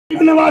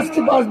नवाज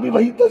के पास भी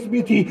वही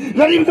तस्बीह थी,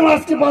 गरीब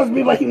नवाज के पास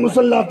भी वही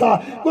मुसल्ला था।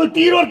 कोई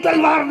तीर और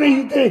तलवार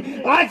नहीं थे,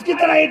 आज की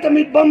तरह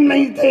एटमी बम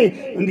नहीं थे।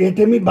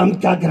 एटमी बम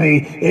क्या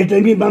करें,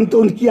 एटमी बम तो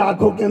उनकी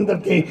आंखों के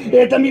अंदर थे,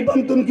 एटमी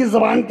बम तो उनकी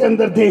जबान के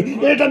अंदर थे,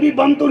 एटमी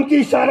बम तो उनके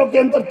इशारों के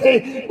अंदर थे।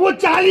 वो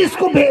 40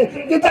 को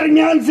के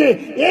दरमियान से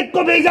एक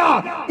को भेजा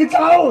कि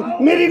जाओ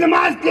मेरी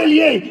नमाज के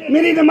लिए,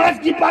 मेरी नमाज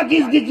की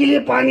पाकीज़गी के लिए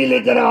पानी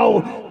लेकर आओ।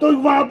 तो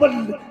वहां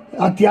पर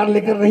हथियार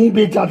लेकर नहीं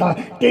भेजा था,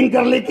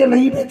 टैंकर लेकर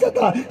नहीं भेजा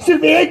था,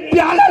 सिर्फ एक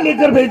प्याला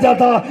लेकर भेजा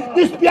था।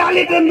 इस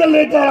प्याले के अंदर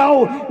लेकर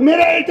आओ,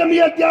 मेरा एटमी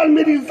हथियार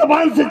मेरी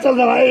जबान से चल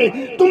रहा है,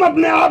 तुम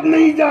अपने आप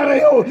नहीं जा रहे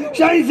हो,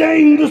 शाही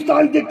शाही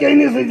हिंदुस्तान के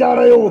कहने से जा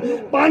रहे हो।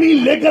 पानी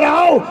लेकर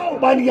आओ,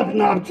 पानी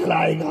अपना आप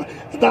चलाएगा।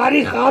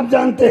 तारीख आप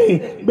जानते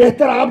हैं,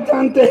 बेहतर आप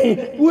जानते हैं,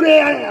 पूरे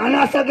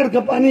अनासागर का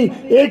पानी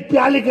एक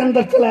प्याले के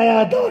अंदर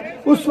चलाया था।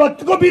 उस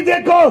वक्त को भी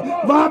देखो,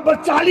 वहां पर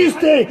 40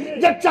 थे।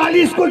 जब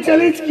 40 को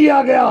चैलेंज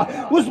किया गया,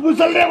 उस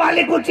मुसल्ले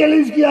वाले को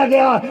चैलेंज किया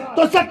गया,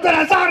 तो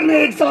 70,000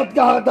 ने एक साथ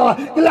कहा था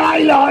ला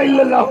इलाहा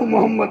इल्लल्लाहु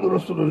मोहम्मद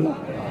रसूलुल्लाह।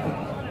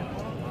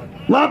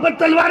 वहां पर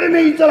तलवारें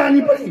नहीं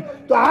चलानी पड़ी।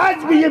 तो आज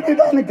भी ये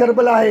मैदान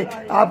करबला है,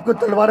 आपको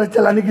तलवारें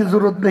चलाने की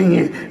जरूरत नहीं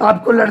है,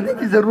 आपको लड़ने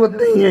की जरूरत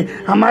नहीं है।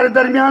 हमारे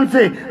दरमियान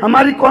से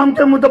हमारी कौम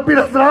के मुदब्बिर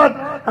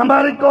हजरात,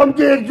 हमारे कौम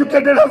के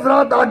एजुकेटेड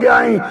हजरात आगे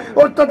आए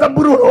और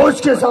तदब्बुर और होश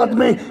के साथ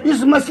में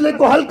इस मसले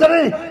को हल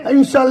करें।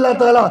 इंशाअल्लाह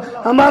ताला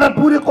हमारा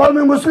पूरी कौम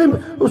मुस्लिम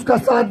उसका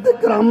साथ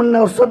देकर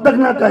आमन्ना और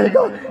सद्दकना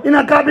कहेगा, इन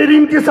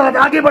अकाबिरीन के साथ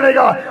आगे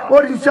बढ़ेगा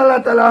और इंशाअल्लाह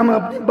ताला हम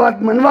अपनी बात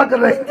मनवा कर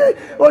रहेंगे।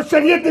 और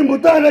शरीयत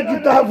मुतहरा की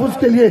तहफ़्फ़ुज़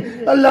के लिए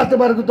अल्लाह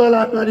तबारक व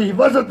तआला हमारी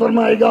हिफाजत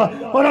फरमाएगा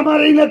और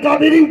हमारे इन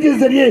अकाबिरीन के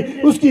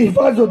जरिए उसकी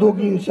हिफाजत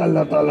होगी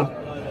इंशाअल्लाह ताला।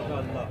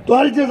 तो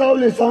हल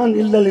जज़ाउल एहसान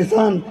इल्ला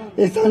एहसान,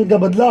 एहसान का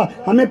बदला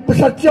हमें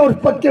सच्चे और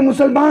पक्के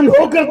मुसलमान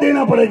होकर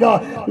देना पड़ेगा।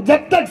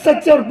 जब तक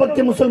सच्चे और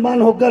पक्के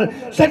मुसलमान होकर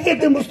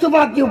शरीयत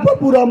मुस्तफा के ऊपर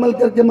पूरा अमल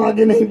करके हम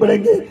आगे नहीं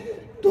बढ़ेंगे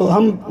तो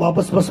हम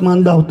वापस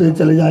पसमानदा होते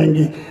चले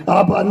जाएंगे।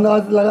 आप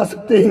अंदाज लगा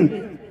सकते हैं,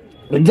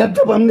 जब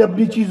जब हमने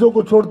अपनी चीजों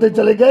को छोड़ते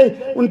चले गए,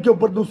 उनके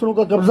ऊपर दूसरों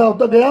का कब्जा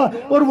होता गया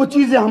और वो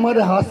चीजें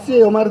हमारे हाथ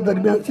से, हमारे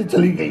दरमियान से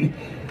चली गई।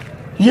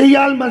 यही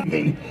हाल मच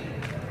गई,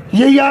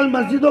 यही हाल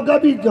मस्जिदों का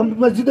भी। हम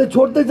मस्जिदें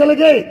छोड़ते चले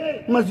गए,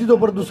 मस्जिदों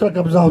पर दूसरा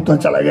कब्जा होता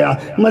चला गया,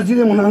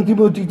 मस्जिदें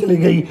मुनासिब होती चली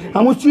गई।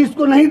 हम उस चीज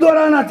को नहीं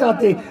दोहराना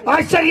चाहते।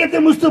 आज शरीयत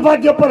मुस्तफा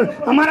के ऊपर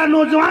हमारा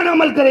नौजवान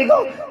अमल करेगा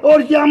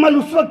और ये अमल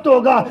उस वक्त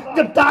होगा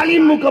जब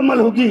तालीम मुकम्मल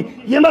होगी।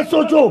 ये मत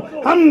सोचो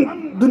हम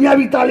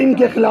दुनियावी तालीम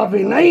के खिलाफ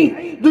है, नहीं,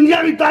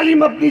 दुनियावी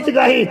तालीम अपनी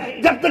जगह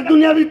है। जब तक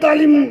दुनियावी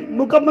तालीम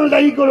मुकम्मल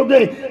नहीं करोगे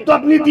तो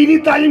अपनी दीनी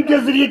तालीम के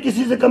जरिए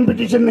किसी से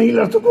कंपटीशन नहीं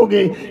लड़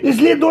सकोगे।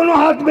 इसलिए दोनों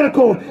हाथ में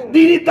रखो,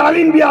 दीनी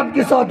तालीम भी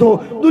आपके साथ हो,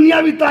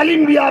 दुनियावी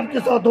तालीम भी आपके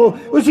साथ हो,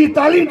 उसी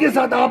तालीम के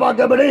साथ आप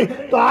आगे बढ़े।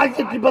 तो आज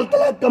से ट्रिपल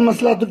तलाक का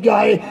मसला तो क्या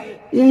है,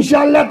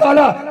 इंशाअल्लाह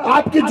ताला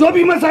आपके जो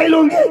भी मसाइल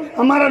होंगे,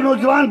 हमारा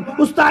नौजवान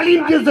उस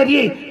तालीम के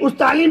जरिए, उस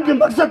तालीम के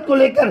मकसद को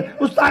लेकर,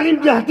 उस तालीम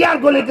के हथियार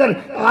को लेकर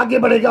आगे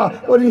बढ़ेगा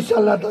और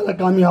इंशाअल्लाह ताला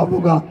कामयाब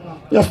होगा।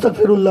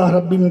 अस्तगफिरुल्लाह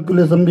रब्बी मिन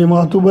कुल्लि ज़ंबि व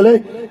अतूबु इलैह।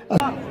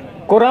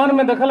 कुरान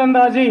में दखल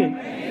अंदाजी,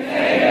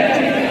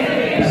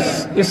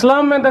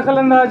 इस्लाम में दखल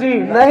अंदाजी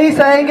नहीं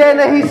सहेंगे,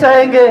 नहीं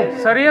सहेंगे।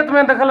 शरीयत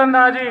में दखल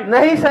अंदाजी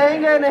नहीं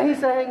सहेंगे, नहीं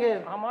सहेंगे।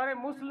 हमारे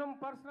मुस्लिम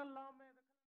पर्सनल